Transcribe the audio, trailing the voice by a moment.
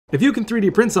If you can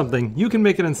 3D print something, you can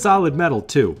make it in solid metal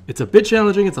too. It's a bit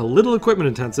challenging, it's a little equipment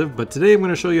intensive, but today I'm going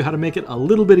to show you how to make it a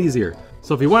little bit easier.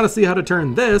 So if you want to see how to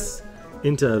turn this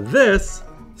into this,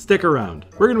 stick around.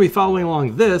 We're going to be following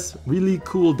along this really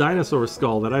cool dinosaur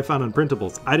skull that I found on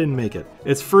printables. I didn't make it.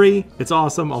 It's free, it's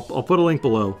awesome, I'll put a link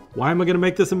below. Why am I going to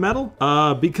make this in metal?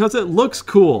 Because it looks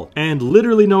cool, and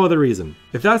literally no other reason.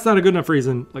 If that's not a good enough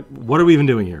reason, like, what are we even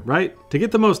doing here, right? To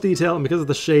get the most detail, and because of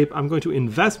the shape, I'm going to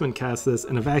investment cast this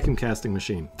in a vacuum casting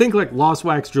machine. Think like lost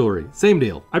wax jewelry, same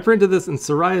deal. I printed this in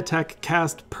Soraya Tech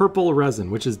cast purple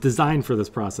resin, which is designed for this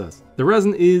process. The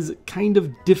resin is kind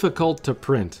of difficult to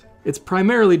print. It's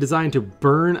primarily designed to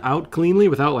burn out cleanly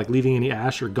without like leaving any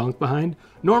ash or gunk behind.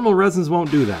 Normal resins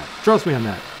won't do that. Trust me on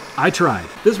that. I tried.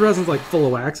 This resin's like full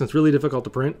of wax and it's really difficult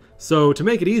to print. So to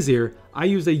make it easier, I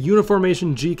used a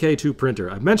Uniformation GK2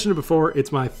 printer. I've mentioned it before,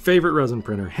 it's my favorite resin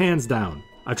printer, hands down.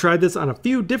 I've tried this on a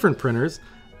few different printers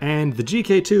and the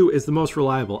GK2 is the most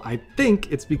reliable. I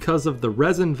think it's because of the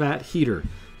resin vat heater.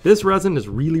 This resin is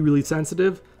really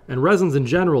sensitive. And resins in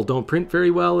general don't print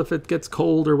very well if it gets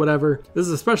cold or whatever. This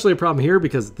is especially a problem here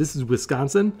because this is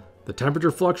Wisconsin. The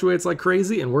temperature fluctuates like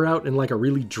crazy and we're out in like a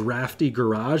really drafty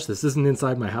garage. This isn't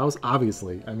inside my house,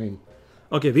 obviously. I mean,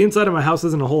 okay, the inside of my house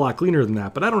isn't a whole lot cleaner than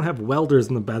that, but I don't have welders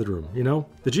in the bedroom, you know?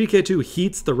 The GK2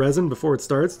 heats the resin before it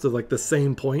starts to like the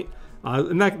same point.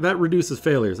 And that reduces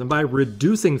failures. And by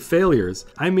reducing failures,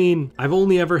 I mean I've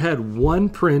only ever had one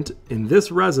print in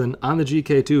this resin on the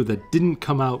GK2 that didn't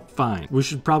come out fine. We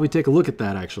should probably take a look at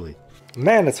that actually.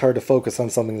 Man, it's hard to focus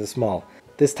on something this small.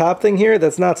 This top thing here,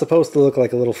 that's not supposed to look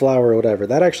like a little flower or whatever.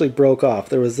 That actually broke off.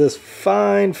 There was this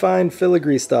fine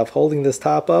filigree stuff holding this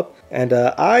top up. And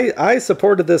I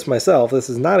supported this myself. This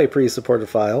is not a pre-supported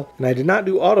file. And I did not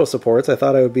do auto supports. I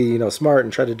thought I would be, you know, smart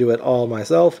and try to do it all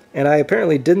myself. And I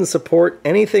apparently didn't support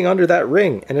anything under that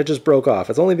ring. And it just broke off.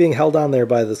 It's only being held on there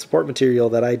by the support material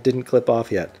that I didn't clip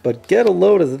off yet. But get a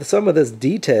load of some of this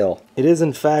detail. It is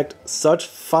in fact such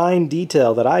fine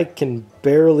detail that I can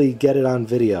barely get it on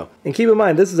video. And keep in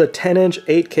mind, this is a 10-inch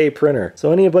 8K printer.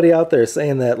 So anybody out there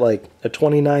saying that like a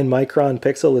 29 micron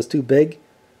pixel is too big,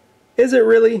 is it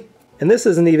really? And this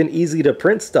isn't even easy to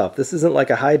print stuff. This isn't like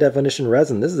a high definition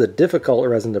resin. This is a difficult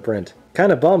resin to print.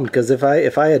 Kind of bummed because if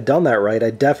I had done that right,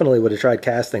 I definitely would have tried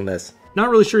casting this. Not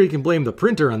really sure you can blame the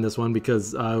printer on this one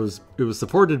because it was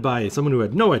supported by someone who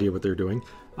had no idea what they're doing.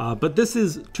 But this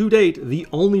is, to date, the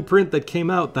only print that came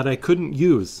out that I couldn't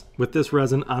use with this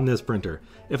resin on this printer.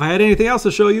 If I had anything else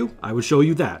to show you, I would show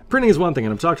you that. Printing is one thing,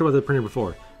 and I've talked about the printer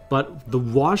before, but the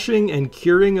washing and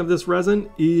curing of this resin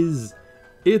is,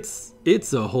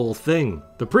 it's a whole thing.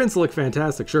 The prints look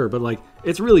fantastic, sure, but like,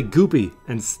 it's really goopy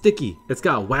and sticky. It's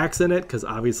got wax in it, because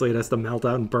obviously it has to melt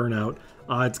out and burn out.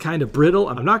 It's kind of brittle.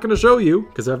 I'm not going to show you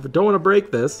because I don't want to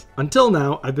break this. Until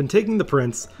now, I've been taking the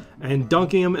prints and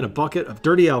dunking them in a bucket of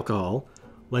dirty alcohol,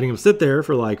 letting them sit there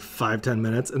for like 5-10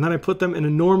 minutes, and then I put them in a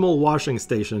normal washing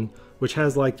station, which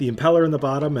has like the impeller in the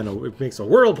bottom, and it makes a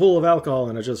whirlpool of alcohol,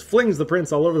 and it just flings the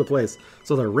prints all over the place,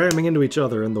 so they're ramming into each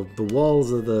other and the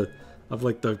walls of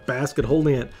like the basket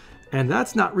holding it. And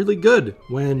that's not really good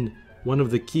when one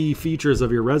of the key features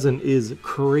of your resin is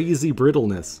crazy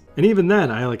brittleness. And even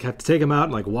then, I like have to take them out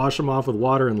and like wash them off with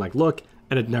water and like look,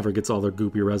 and it never gets all their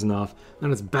goopy resin off.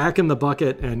 Then it's back in the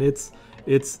bucket, and it's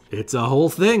a whole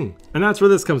thing. And that's where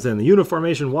this comes in, the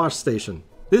Uniformation wash station.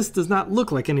 This does not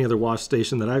look like any other wash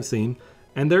station that I've seen,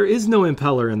 and there is no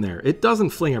impeller in there. It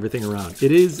doesn't fling everything around.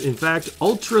 It is, in fact,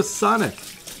 ultrasonic.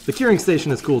 The curing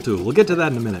station is cool too. We'll get to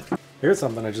that in a minute. Here's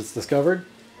something I just discovered.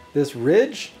 This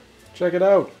ridge, check it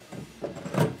out.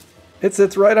 It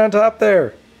sits right on top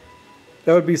there.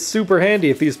 That would be super handy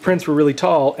if these prints were really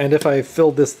tall and if I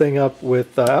filled this thing up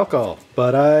with alcohol.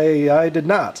 But I did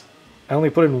not. I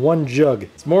only put in 1 jug.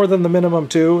 It's more than the minimum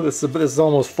too. This is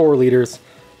almost 4 liters,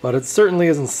 but it certainly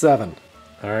isn't 7.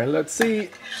 All right, let's see.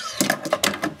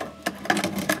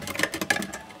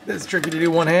 It's tricky to do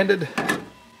one-handed.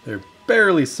 They're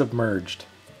barely submerged.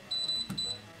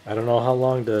 I don't know how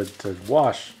long to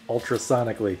wash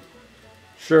ultrasonically.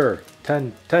 Sure,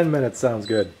 10 minutes sounds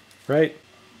good, right?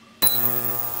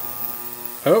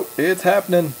 Oh, it's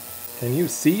happening. Can you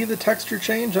see the texture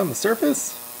change on the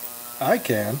surface? I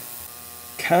can.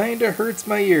 Kinda hurts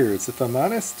my ears, if I'm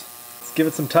honest. Let's give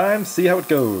it some time, see how it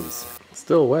goes.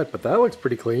 Still wet, but that looks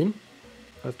pretty clean.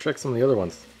 Let's check some of the other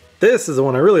ones. This is the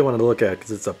one I really wanted to look at,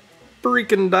 because it's a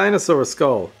freaking dinosaur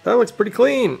skull. That looks pretty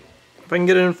clean. If I can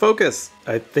get it in focus.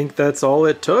 I think that's all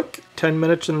it took. 10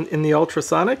 minutes in the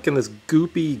ultrasonic, and this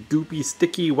goopy,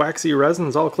 sticky, waxy resin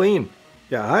is all clean.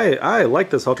 Yeah, I like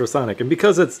this ultrasonic, and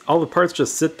because it's all the parts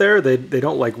just sit there, they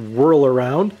don't like whirl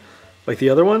around. like the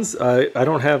other ones. I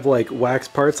don't have like wax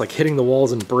parts like hitting the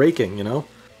walls and breaking, you know?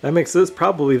 That makes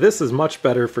this is much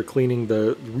better for cleaning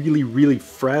the really, really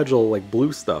fragile like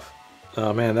blue stuff.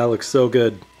 Oh man, that looks so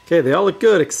good. Okay, they all look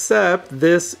good except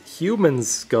this human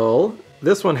skull.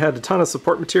 This one had a ton of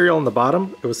support material on the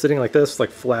bottom. It was sitting like this, like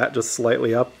flat, just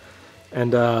slightly up.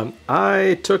 And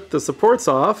I took the supports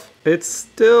off. It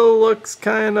still looks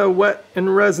kind of wet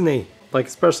and resiny, like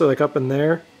especially like up in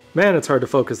there. Man, it's hard to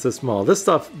focus this small. This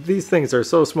stuff, these things are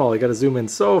so small. You got to zoom in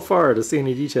so far to see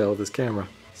any detail with this camera.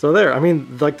 So there, I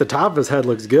mean, like the top of his head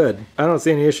looks good. I don't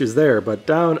see any issues there, but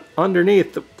down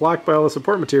underneath, blocked by all the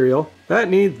support material, that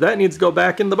needs to go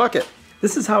back in the bucket.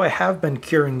 This is how I have been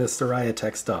curing this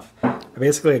Ceria stuff.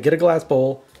 I get a glass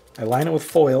bowl, I line it with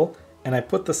foil, and I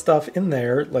put the stuff in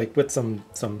there, like with some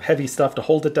heavy stuff to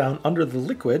hold it down under the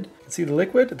liquid. See the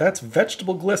liquid? That's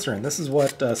vegetable glycerin. This is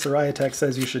what Ceria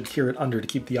says you should cure it under to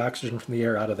keep the oxygen from the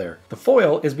air out of there. The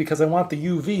foil is because I want the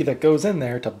UV that goes in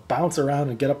there to bounce around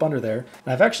and get up under there.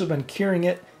 And I've actually been curing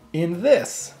it in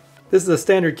this. This is a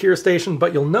standard cure station,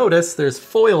 but you'll notice there's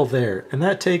foil there, and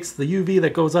that takes the UV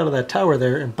that goes out of that tower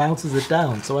there and bounces it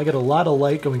down. So I get a lot of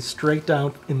light going straight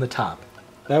down in the top.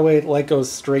 That way light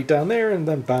goes straight down there and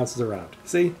then bounces around.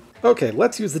 See? Okay,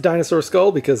 let's use the dinosaur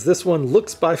skull because this one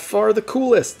looks by far the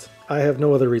coolest. I have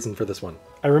no other reason for this one.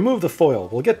 I removed the foil.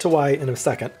 We'll get to why in a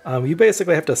second. You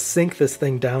basically have to sink this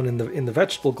thing down in the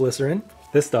vegetable glycerin.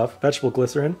 This stuff, vegetable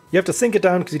glycerin. You have to sink it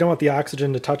down because you don't want the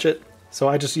oxygen to touch it. So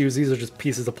I just use, these are just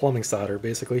pieces of plumbing solder,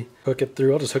 basically. Hook it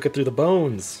through, I'll just hook it through the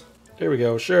bones. There we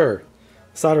go, sure.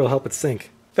 Solder will help it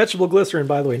sink. Vegetable glycerin,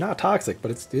 by the way, not toxic,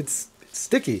 but it's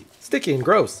sticky and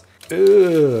gross.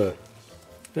 Ugh.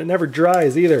 It never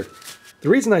dries either. The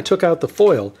reason I took out the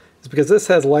foil is because this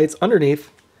has lights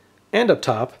underneath and up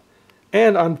top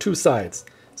and on two sides.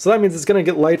 So that means it's going to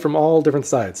get light from all different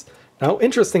sides. Now,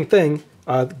 interesting thing,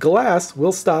 glass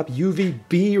will stop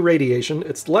UVB radiation.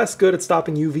 It's less good at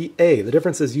stopping UVA. The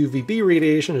difference is UVB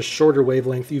radiation is shorter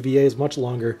wavelength, UVA is much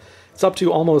longer. It's up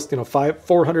to almost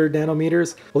 400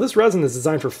 nanometers. Well, this resin is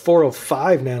designed for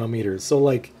 405 nanometers. So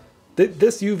like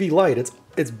this UV light,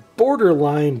 it's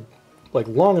borderline like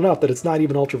long enough that it's not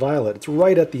even ultraviolet. It's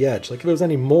right at the edge. Like if it was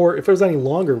any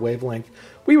longer wavelength,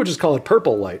 we would just call it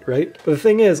purple light, right? But the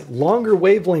thing is, longer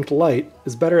wavelength light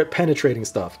is better at penetrating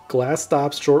stuff. Glass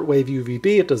stops shortwave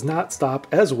UVB. It does not stop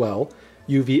as well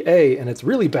UVA, and it's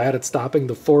really bad at stopping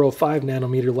the 405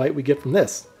 nanometer light we get from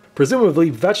this. Presumably,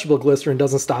 vegetable glycerin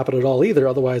doesn't stop it at all either.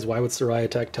 Otherwise, why would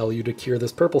Ceria tell you to cure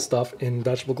this purple stuff in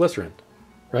vegetable glycerin?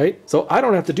 Right? So I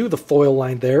don't have to do the foil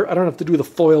line there. I don't have to do the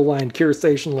foil line cure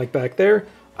station like back there.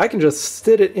 I can just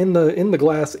sit it in the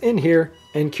glass in here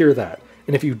and cure that.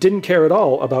 And if you didn't care at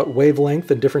all about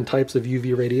wavelength and different types of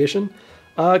UV radiation,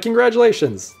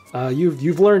 congratulations.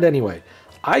 You've learned anyway.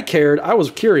 I cared. I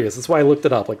was curious. That's why I looked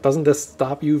it up. Like, doesn't this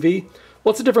stop UV?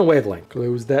 Well, it's a different wavelength.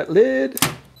 Close that lid.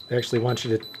 They actually want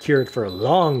you to cure it for a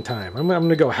long time. I'm going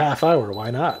to go half hour. Why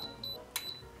not?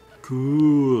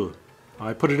 Cool.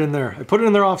 I put it in there. I put it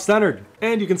in there off-centered.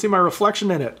 And you can see my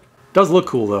reflection in it. Does look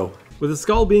cool, though. With the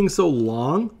skull being so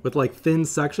long, with like thin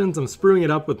sections, I'm spruing it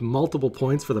up with multiple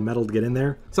points for the metal to get in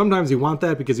there. Sometimes you want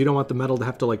that because you don't want the metal to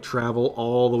have to like travel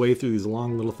all the way through these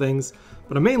long little things.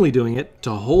 But I'm mainly doing it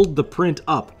to hold the print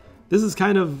up. This is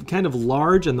kind of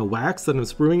large, and the wax that I'm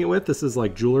spruing it with, this is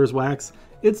like jeweler's wax.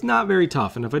 It's not very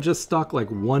tough, and if I just stuck like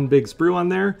one big sprue on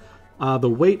there, the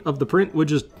weight of the print would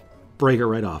just break it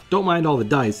right off. Don't mind all the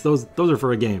dice, those are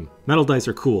for a game. Metal dice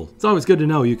are cool. It's always good to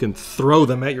know you can throw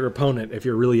them at your opponent if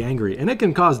you're really angry, and it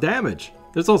can cause damage.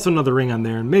 There's also another ring on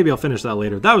there, and maybe I'll finish that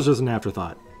later. That was just an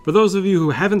afterthought. For those of you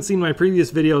who haven't seen my previous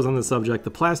videos on the subject,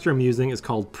 the plaster I'm using is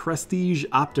called Prestige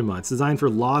Optima. It's designed for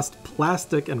lost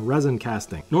plastic and resin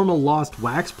casting. Normal lost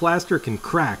wax plaster can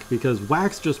crack because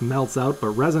wax just melts out, but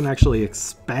resin actually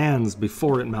expands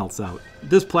before it melts out.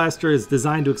 This plaster is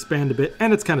designed to expand a bit,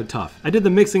 and it's kind of tough. I did the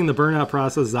mixing and the burnout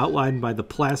process as outlined by the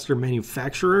plaster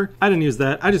manufacturer. I didn't use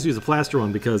that. I just used a plaster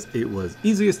one because it was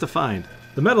easiest to find.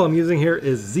 The metal I'm using here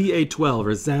is ZA12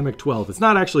 or Zamic 12. It's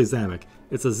not actually Zamic.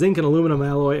 It's a zinc and aluminum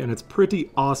alloy, and it's pretty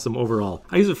awesome overall.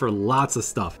 I use it for lots of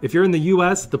stuff. If you're in the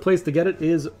US, the place to get it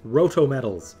is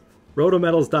Rotometals.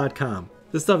 Rotometals.com.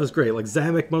 This stuff is great. Like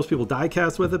Zamic, most people die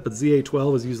cast with it, but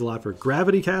ZA12 is used a lot for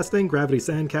gravity casting, gravity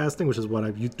sand casting, which is what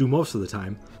I do most of the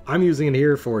time. I'm using it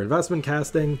here for investment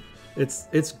casting.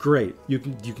 It's great. You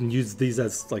can use these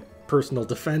as like personal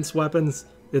defense weapons.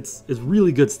 It's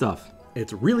really good stuff.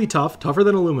 It's really tough, tougher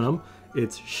than aluminum.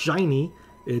 It's shiny.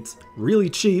 It's really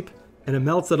cheap. And it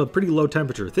melts at a pretty low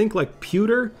temperature. Think like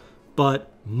pewter,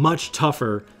 but much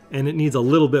tougher, and it needs a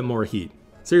little bit more heat.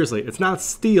 Seriously, it's not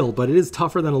steel, but it is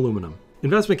tougher than aluminum.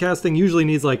 Investment casting usually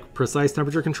needs like precise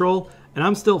temperature control, and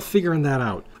I'm still figuring that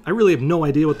out. I really have no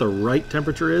idea what the right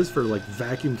temperature is for like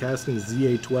vacuum casting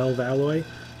ZA12 alloy,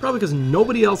 probably because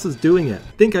nobody else is doing it.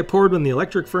 I think I poured when the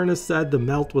electric furnace said the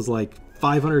melt was like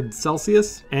 500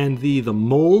 Celsius, and the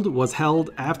mold was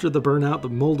held after the burnout. The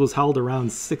mold was held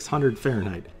around 600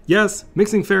 Fahrenheit. Yes,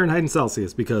 mixing Fahrenheit and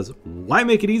Celsius, because why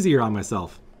make it easier on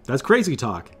myself? That's crazy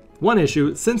talk. One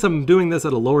issue, since I'm doing this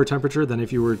at a lower temperature than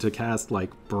if you were to cast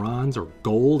like bronze or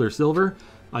gold or silver,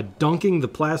 dunking the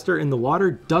plaster in the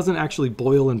water doesn't actually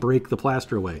boil and break the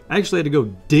plaster away. I actually had to go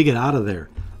dig it out of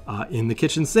there in the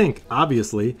kitchen sink,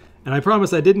 obviously. And I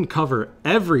promise I didn't cover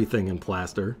everything in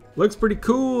plaster. Looks pretty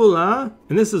cool, huh?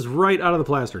 And this is right out of the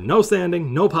plaster. No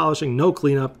sanding, no polishing, no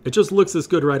cleanup. It just looks this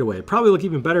good right away. It'd probably look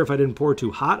even better if I didn't pour too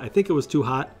hot. I think it was too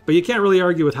hot, but you can't really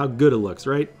argue with how good it looks,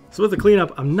 right? So with the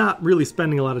cleanup, I'm not really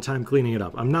spending a lot of time cleaning it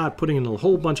up. I'm not putting in a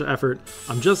whole bunch of effort.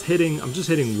 I'm just hitting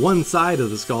one side of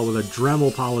the skull with a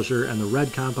Dremel polisher and the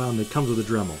red compound that comes with the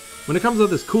Dremel. When it comes out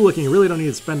this cool looking, you really don't need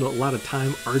to spend a lot of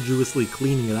time arduously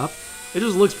cleaning it up. It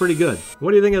just looks pretty good.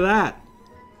 What do you think of that?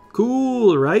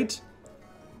 Cool, right?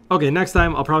 Okay, next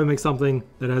time I'll probably make something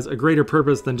that has a greater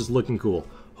purpose than just looking cool.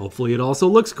 Hopefully it also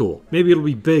looks cool. Maybe it'll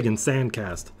be big and sand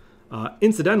cast.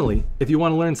 Incidentally, if you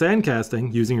want to learn sand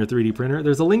casting using your 3D printer,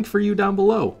 there's a link for you down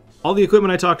below. All the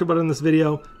equipment I talked about in this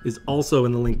video is also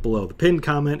in the link below, the pinned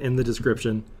comment in the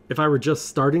description. If I were just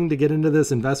starting to get into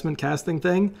this investment casting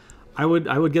thing, I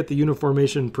would get the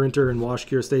Uniformation printer and wash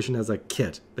cure station as a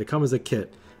kit. They come as a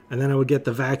kit. And then I would get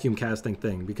the vacuum casting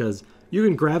thing, because you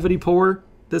can gravity pour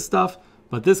this stuff,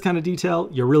 but this kind of detail,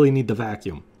 you really need the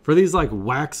vacuum. For these like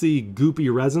waxy,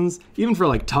 goopy resins, even for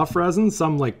like tough resins,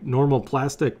 some like normal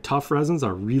plastic tough resins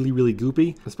are really, really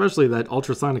goopy. Especially that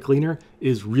ultrasonic cleaner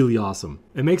is really awesome.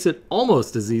 It makes it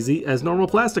almost as easy as normal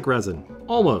plastic resin.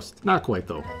 Almost, not quite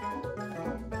though.